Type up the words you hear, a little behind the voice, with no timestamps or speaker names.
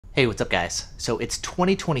Hey, what's up guys? So it's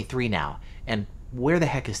 2023 now, and where the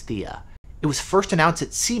heck is Theia? It was first announced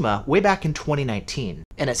at SEMA way back in 2019,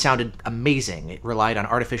 and it sounded amazing. It relied on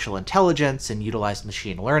artificial intelligence and utilized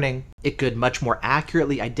machine learning. It could much more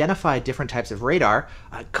accurately identify different types of radar,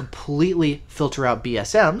 completely filter out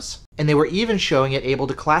BSMs, and they were even showing it able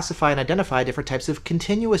to classify and identify different types of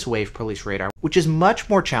continuous wave police radar, which is much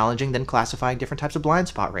more challenging than classifying different types of blind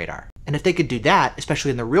spot radar. And if they could do that, especially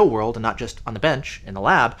in the real world and not just on the bench in the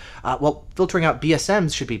lab, well, filtering out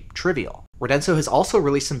BSMs should be trivial. Radenso has also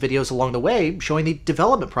released some videos along the way showing the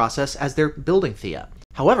development process as they're building Theia.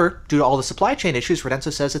 However, due to all the supply chain issues,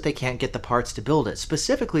 Radenso says that they can't get the parts to build it,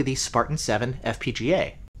 specifically the Spartan 7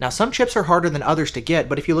 FPGA. Now, some chips are harder than others to get,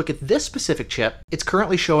 but if you look at this specific chip, it's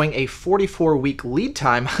currently showing a 44-week lead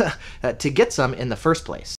time to get some in the first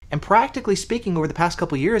place. And practically speaking, over the past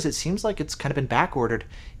couple years, it seems like it's kind of been backordered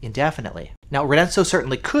indefinitely. Now, Radenso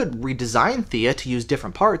certainly could redesign Theia to use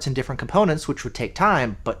different parts and different components, which would take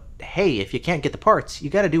time, but hey, if you can't get the parts, you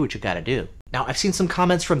gotta do what you gotta do. Now, I've seen some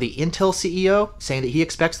comments from the Intel CEO saying that he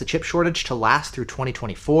expects the chip shortage to last through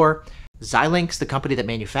 2024. Xilinx, the company that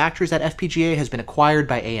manufactures that FPGA, has been acquired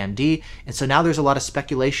by AMD, and so now there's a lot of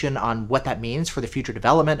speculation on what that means for the future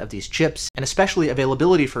development of these chips, and especially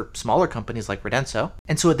availability for smaller companies like Radenso.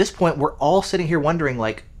 And so at this point, we're all sitting here wondering,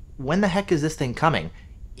 like, when the heck is this thing coming?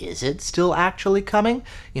 Is it still actually coming?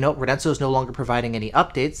 You know, Radenso is no longer providing any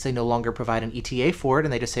updates. They no longer provide an ETA for it,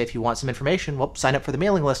 and they just say if you want some information, well, sign up for the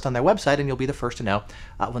mailing list on their website and you'll be the first to know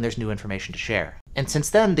when there's new information to share. And since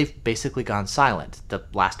then, they've basically gone silent. The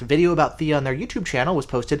last video about Theia on their YouTube channel was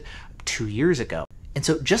posted 2 years ago. And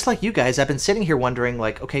so just like you guys, I've been sitting here wondering,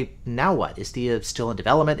 like, okay, now what? Is Theia still in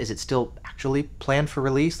development? Is it still actually planned for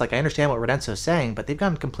release? Like, I understand what Radenso is saying, but they've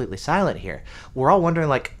gone completely silent here. We're all wondering,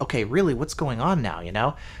 like, okay, really, what's going on now, you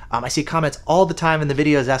know? I see comments all the time in the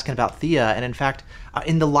videos asking about Theia, and in fact,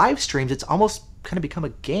 in the live streams, it's almost kind of become a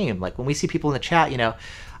game. Like, when we see people in the chat, you know,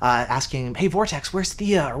 asking, hey, Vortex, where's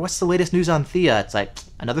Theia? Or what's the latest news on Theia? It's like,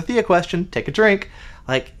 another Theia question, take a drink.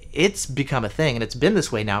 Like, it's become a thing, and it's been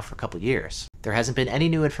this way now for a couple years. There hasn't been any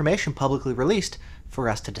new information publicly released for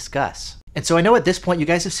us to discuss. And so I know at this point you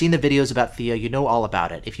guys have seen the videos about Theia, you know all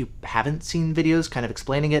about it. If you haven't seen videos kind of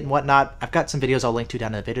explaining it and whatnot, I've got some videos I'll link to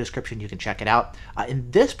down in the video description, you can check it out.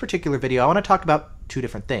 In this particular video, I want to talk about two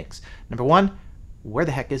different things. Number one, where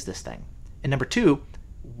the heck is this thing? And number two,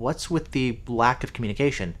 what's with the lack of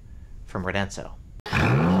communication from Radenso?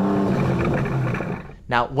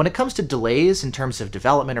 Now, when it comes to delays in terms of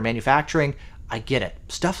development or manufacturing, I get it.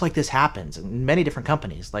 Stuff like this happens in many different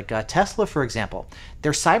companies. Like Tesla, for example,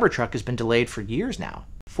 their Cybertruck has been delayed for years now.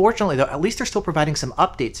 Fortunately, though, at least they're still providing some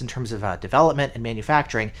updates in terms of development and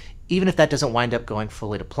manufacturing, even if that doesn't wind up going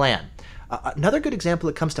fully to plan. Another good example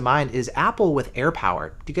that comes to mind is Apple with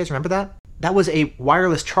AirPower. Do you guys remember that? That was a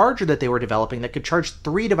wireless charger that they were developing that could charge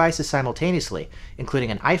 3 devices simultaneously,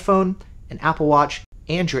 including an iPhone, an Apple Watch,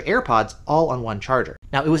 and your AirPods all on one charger.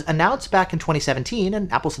 Now, it was announced back in 2017,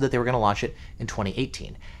 and Apple said that they were going to launch it in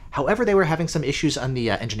 2018. However, they were having some issues on the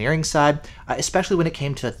engineering side, especially when it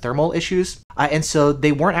came to thermal issues, and so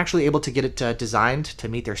they weren't actually able to get it designed to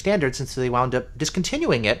meet their standards, and so they wound up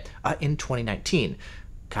discontinuing it in 2019.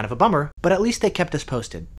 Kind of a bummer, but at least they kept us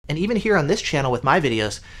posted. And even here on this channel with my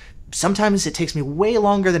videos, sometimes it takes me way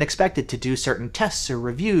longer than expected to do certain tests or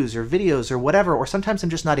reviews or videos or whatever, or sometimes I'm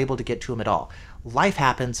just not able to get to them at all. Life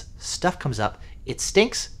happens, stuff comes up, it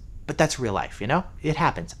stinks, but that's real life, you know? It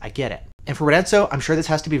happens, I get it. And for Radenso, I'm sure this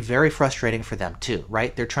has to be very frustrating for them too,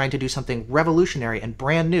 right? They're trying to do something revolutionary and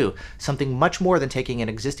brand new, something much more than taking an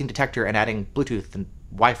existing detector and adding Bluetooth and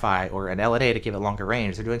Wi-Fi or an LNA to give it longer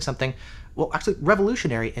range. They're doing something, well, actually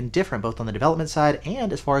revolutionary and different, both on the development side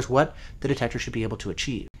and as far as what the detector should be able to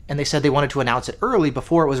achieve. And they said they wanted to announce it early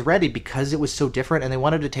before it was ready because it was so different, and they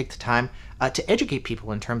wanted to take the time to educate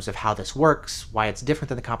people in terms of how this works, why it's different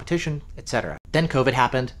than the competition, etc. Then COVID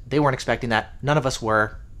happened. They weren't expecting that. None of us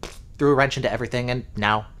were. Threw a wrench into everything, and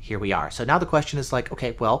now here we are. So now the question is like,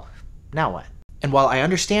 okay, well, now what? And while I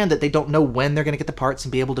understand that they don't know when they're going to get the parts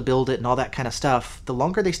and be able to build it and all that kind of stuff, the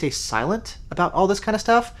longer they stay silent about all this kind of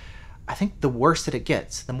stuff, I think the worse that it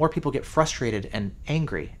gets, the more people get frustrated and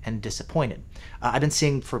angry and disappointed. I've been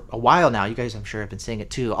seeing for a while now, you guys I'm sure have been seeing it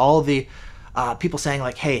too, all the people saying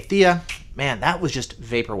like, hey, Theia, man, that was just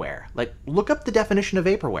vaporware. Like, look up the definition of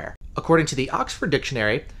vaporware. According to the Oxford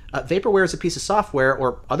Dictionary, vaporware is a piece of software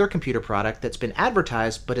or other computer product that's been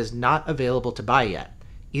advertised but is not available to buy yet,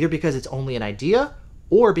 either because it's only an idea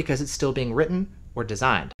or because it's still being written or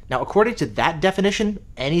designed. Now, according to that definition,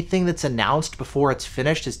 anything that's announced before it's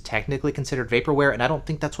finished is technically considered vaporware, and I don't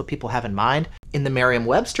think that's what people have in mind. In the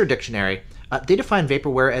Merriam-Webster dictionary, they define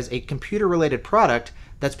vaporware as a computer-related product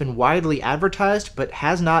that's been widely advertised but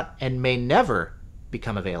has not and may never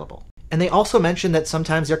become available. And they also mentioned that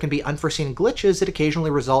sometimes there can be unforeseen glitches that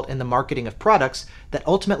occasionally result in the marketing of products that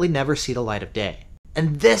ultimately never see the light of day.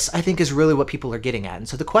 And this, I think, is really what people are getting at. And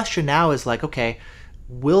so the question now is like, okay,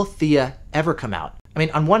 will Theia ever come out? I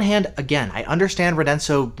mean, on one hand, again, I understand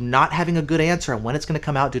Radenso not having a good answer on when it's going to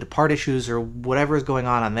come out due to part issues or whatever is going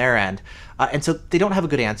on their end. And so they don't have a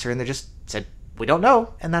good answer, and they just said, we don't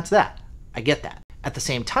know, and that's that. I get that. At the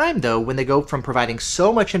same time, though, when they go from providing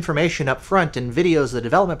so much information up front and videos of the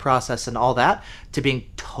development process and all that to being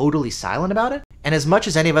totally silent about it, and as much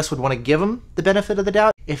as any of us would want to give them the benefit of the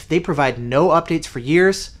doubt, if they provide no updates for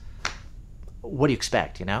years, what do you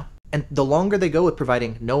expect, you know? And the longer they go with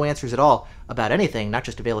providing no answers at all about anything, not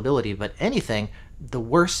just availability, but anything, the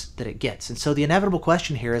worse that it gets. And so the inevitable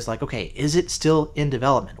question here is like, okay, is it still in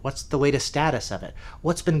development? What's the latest status of it?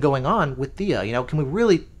 What's been going on with Theia? You know, can we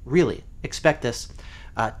really, really expect this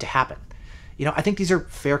to happen? You know, I think these are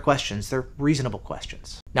fair questions. They're reasonable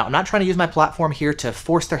questions. Now, I'm not trying to use my platform here to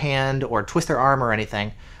force their hand or twist their arm or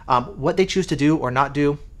anything. What they choose to do or not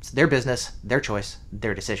do, it's their business, their choice,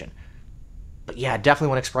 their decision. But yeah, I definitely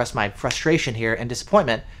want to express my frustration here and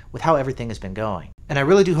disappointment with how everything has been going. And I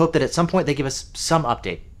really do hope that at some point they give us some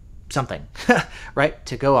update, something, right,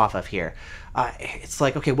 to go off of here. It's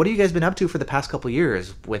like, okay, what have you guys been up to for the past couple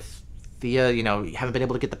years with Theia? You know, you haven't been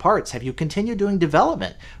able to get the parts. Have you continued doing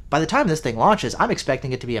development? By the time this thing launches, I'm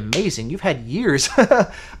expecting it to be amazing. You've had years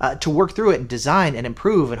to work through it and design and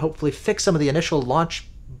improve and hopefully fix some of the initial launch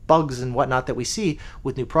bugs and whatnot that we see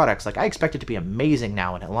with new products. Like, I expect it to be amazing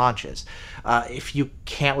now when it launches. If you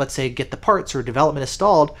can't, let's say, get the parts or development is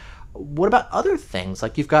stalled, what about other things?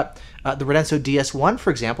 Like, you've got the Radenso DS1, for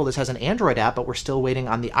example. This has an Android app, but we're still waiting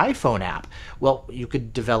on the iPhone app. Well, you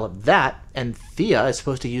could develop that, and Theia is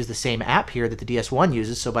supposed to use the same app here that the DS1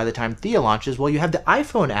 uses, so by the time Theia launches, well, you have the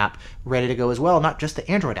iPhone app ready to go as well, not just the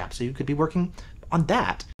Android app, so you could be working on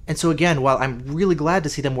that. And so again, while I'm really glad to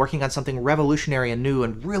see them working on something revolutionary and new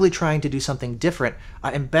and really trying to do something different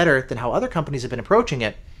and better than how other companies have been approaching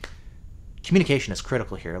it, communication is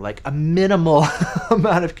critical here. Like, a minimal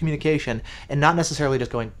amount of communication and not necessarily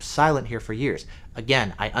just going silent here for years.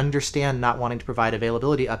 Again, I understand not wanting to provide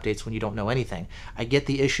availability updates when you don't know anything. I get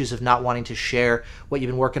the issues of not wanting to share what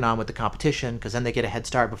you've been working on with the competition because then they get a head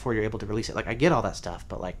start before you're able to release it. Like, I get all that stuff,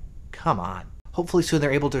 but like, come on. Hopefully soon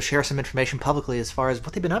they're able to share some information publicly as far as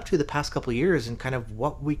what they've been up to the past couple of years and kind of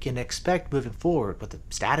what we can expect moving forward, what the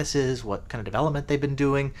status is, what kind of development they've been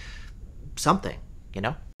doing, something, you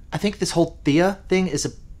know? I think this whole Theia thing is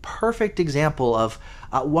a perfect example of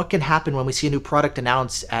what can happen when we see a new product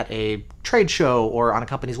announced at a trade show or on a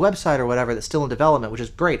company's website or whatever that's still in development, which is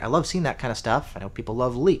great. I love seeing that kind of stuff. I know people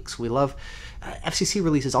love leaks. We love FCC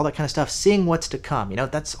releases, all that kind of stuff, seeing what's to come. You know,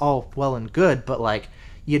 that's all well and good, but like,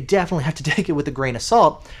 you definitely have to take it with a grain of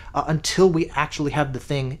salt until we actually have the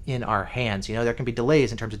thing in our hands. You know, there can be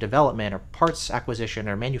delays in terms of development or parts acquisition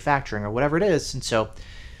or manufacturing or whatever it is. And so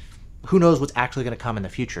who knows what's actually going to come in the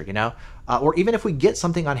future, you know? Or even if we get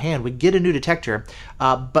something on hand, we get a new detector,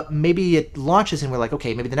 but maybe it launches and we're like,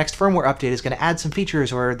 okay, maybe the next firmware update is going to add some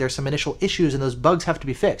features or there's some initial issues and those bugs have to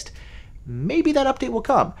be fixed. Maybe that update will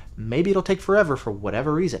come. Maybe it'll take forever for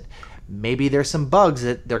whatever reason. Maybe there's some bugs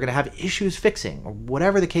that they're going to have issues fixing or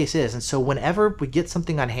whatever the case is. And so whenever we get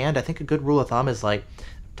something on hand, I think a good rule of thumb is like,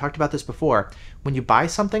 I've talked about this before, when you buy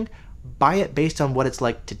something, buy it based on what it's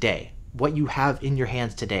like today, what you have in your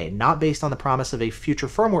hands today, not based on the promise of a future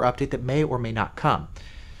firmware update that may or may not come.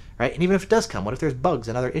 Right? And even if it does come, what if there's bugs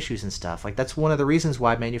and other issues and stuff? Like, that's one of the reasons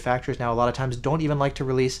why manufacturers now a lot of times don't even like to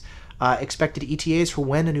release expected ETAs for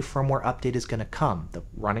when a new firmware update is going to come. The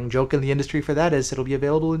running joke in the industry for that is it'll be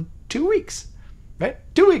available in 2 weeks. Right?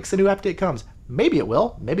 2 weeks, a new update comes. Maybe it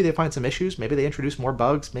will. Maybe they find some issues. Maybe they introduce more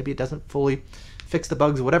bugs. Maybe it doesn't fully fix the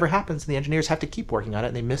bugs. Whatever happens, the engineers have to keep working on it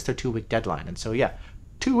and they miss their 2-week deadline. And so yeah,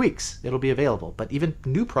 2 weeks it'll be available. But even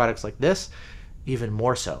new products like this, even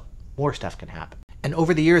more so. More stuff can happen. And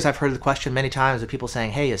over the years, I've heard the question many times of people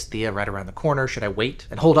saying, hey, is Theia right around the corner? Should I wait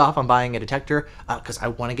and hold off on buying a detector? Because I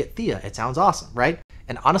want to get Theia. It sounds awesome, right?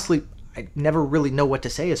 And honestly, I never really know what to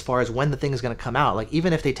say as far as when the thing is going to come out. Like,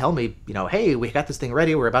 even if they tell me, you know, hey, we got this thing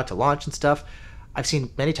ready, we're about to launch and stuff, I've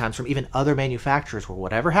seen many times from even other manufacturers where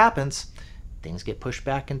whatever happens, things get pushed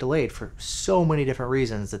back and delayed for so many different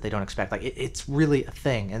reasons that they don't expect. Like, it's really a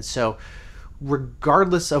thing. And so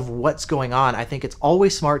regardless of what's going on, I think it's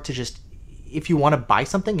always smart to just, if you want to buy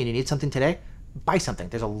something and you need something today, buy something.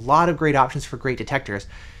 There's a lot of great options for great detectors.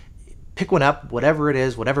 Pick one up, whatever it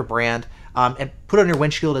is, whatever brand, and put it on your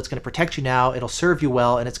windshield. It's going to protect you now, it'll serve you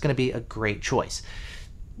well, and it's going to be a great choice.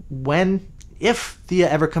 When if Theia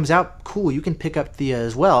ever comes out, cool, you can pick up Theia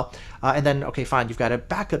as well. And then, okay, fine, you've got a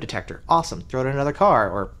backup detector. Awesome. Throw it in another car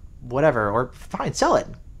or whatever, or fine, sell it.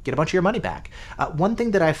 Get a bunch of your money back. One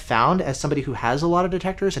thing that I've found as somebody who has a lot of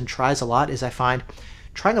detectors and tries a lot is I find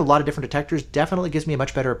trying a lot of different detectors definitely gives me a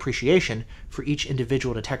much better appreciation for each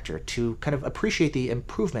individual detector, to kind of appreciate the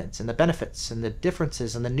improvements and the benefits and the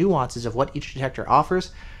differences and the nuances of what each detector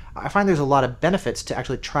offers. I find there's a lot of benefits to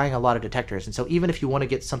actually trying a lot of detectors. And so even if you want to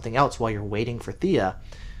get something else while you're waiting for Theia,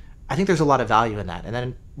 I think there's a lot of value in that. And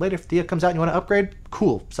then later, if Theia comes out and you want to upgrade,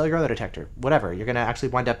 cool, sell your other detector, whatever. You're going to actually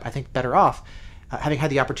wind up, I think, better off having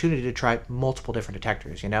had the opportunity to try multiple different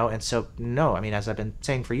detectors, you know? And so, no, I mean, as I've been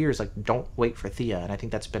saying for years, like, don't wait for Theia. And I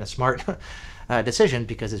think that's been a smart decision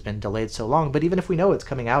because it's been delayed so long. But even if we know it's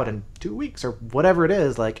coming out in 2 weeks or whatever it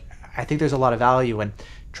is, like, I think there's a lot of value in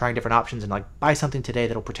trying different options and, like, buy something today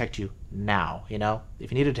that'll protect you now, you know?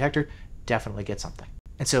 If you need a detector, definitely get something.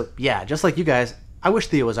 And so, yeah, just like you guys, I wish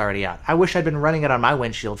Theia was already out. I wish I'd been running it on my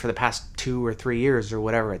windshield for the past 2 or 3 years or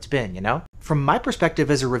whatever it's been, you know? From my perspective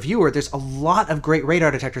as a reviewer, there's a lot of great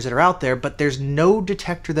radar detectors that are out there, but there's no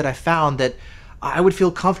detector that I found that I would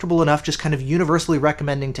feel comfortable enough just kind of universally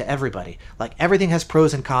recommending to everybody. Like, everything has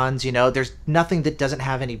pros and cons, you know? There's nothing that doesn't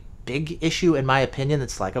have any big issue, in my opinion,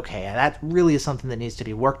 that's like, okay, that really is something that needs to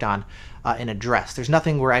be worked on and addressed. There's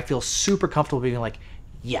nothing where I feel super comfortable being like,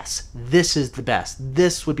 yes, this is the best.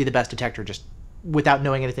 This would be the best detector, just without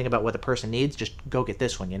knowing anything about what the person needs, just go get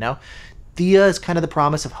this one, you know? Theia is kind of the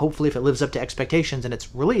promise of, hopefully, if it lives up to expectations and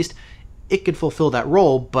it's released, it could fulfill that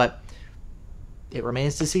role, but it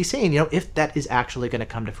remains to be seen, you know, if that is actually going to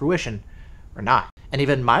come to fruition or not. And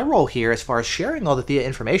even my role here, as far as sharing all the Theia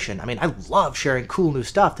information, I mean, I love sharing cool new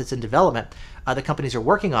stuff that's in development that companies are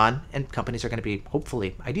working on, and companies are going to be,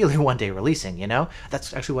 hopefully, ideally one day releasing, you know?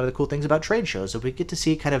 That's actually one of the cool things about trade shows, that we get to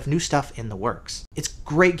see kind of new stuff in the works. It's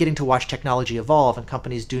great getting to watch technology evolve and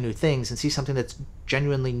companies do new things and see something that's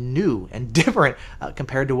genuinely new and different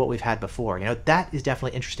compared to what we've had before. You know, that is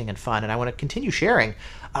definitely interesting and fun, and I want to continue sharing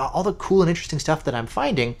all the cool and interesting stuff that I'm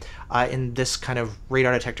finding in this kind of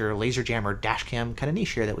radar detector, laser jammer, dash cam kind of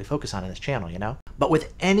niche here that we focus on in this channel, you know? But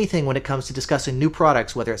with anything when it comes to discussing new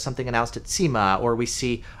products, whether it's something announced at SEMA, or we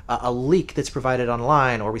see a leak that's provided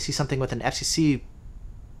online, or we see something with an FCC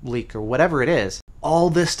leak, or whatever it is,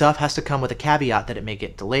 all this stuff has to come with a caveat that it may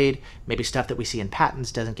get delayed. Maybe stuff that we see in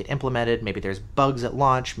patents doesn't get implemented. Maybe there's bugs at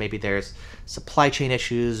launch. Maybe there's supply chain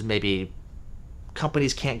issues. Maybe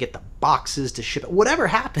companies can't get the boxes to ship it. Whatever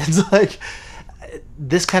happens, like,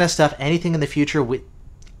 this kind of stuff, anything in the future,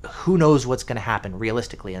 who knows what's going to happen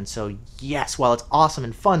realistically. And so, yes, while it's awesome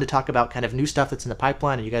and fun to talk about kind of new stuff that's in the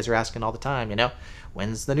pipeline, and you guys are asking all the time, you know,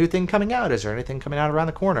 when's the new thing coming out? Is there anything coming out around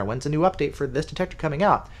the corner? When's a new update for this detector coming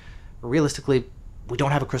out? Realistically, we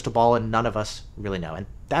don't have a crystal ball, and none of us really know. And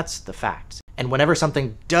that's the facts. And whenever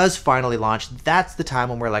something does finally launch, that's the time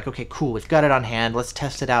when we're like, okay, cool, we've got it on hand. Let's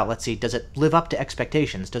test it out. Let's see, does it live up to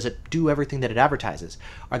expectations? Does it do everything that it advertises?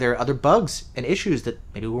 Are there other bugs and issues that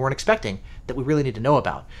maybe we weren't expecting that we really need to know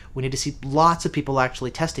about? We need to see lots of people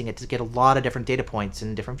actually testing it to get a lot of different data points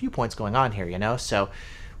and different viewpoints going on here, you know? So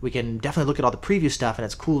we can definitely look at all the preview stuff, and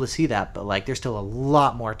it's cool to see that, but like, there's still a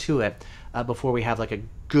lot more to it before we have like a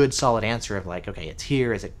good solid answer of like, okay, it's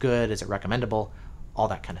here, is it good, is it recommendable, all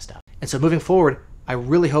that kind of stuff. And so moving forward, I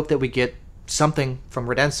really hope that we get something from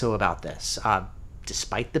Radenso about this.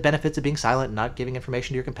 Despite the benefits of being silent and not giving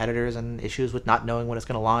information to your competitors and issues with not knowing when it's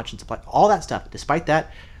going to launch and supply, all that stuff, despite that,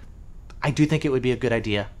 I do think it would be a good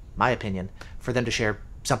idea, my opinion, for them to share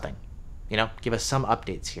something. You know, give us some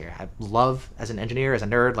updates here. I love, as an engineer, as a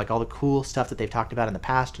nerd, like all the cool stuff that they've talked about in the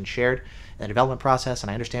past and shared in the development process, and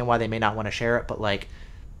I understand why they may not want to share it, but like,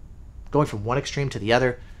 going from one extreme to the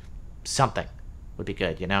other, something would be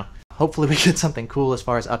good, you know? Hopefully we get something cool as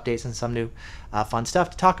far as updates and some new fun stuff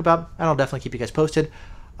to talk about, and I'll definitely keep you guys posted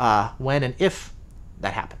when and if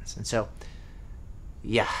that happens. And so,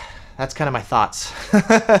 yeah, that's kind of my thoughts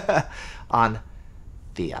on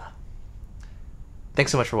Theia.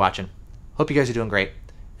 Thanks so much for watching. Hope you guys are doing great,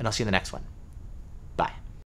 and I'll see you in the next one.